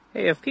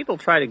Hey, if people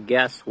try to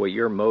guess what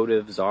your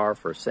motives are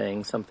for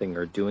saying something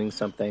or doing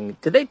something,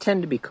 do they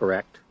tend to be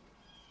correct?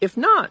 If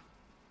not,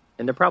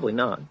 and they're probably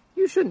not,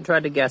 you shouldn't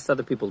try to guess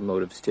other people's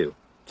motives too.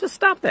 Just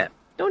stop that.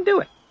 Don't do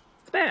it.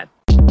 It's bad.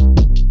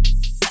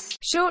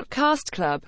 Shortcast Club.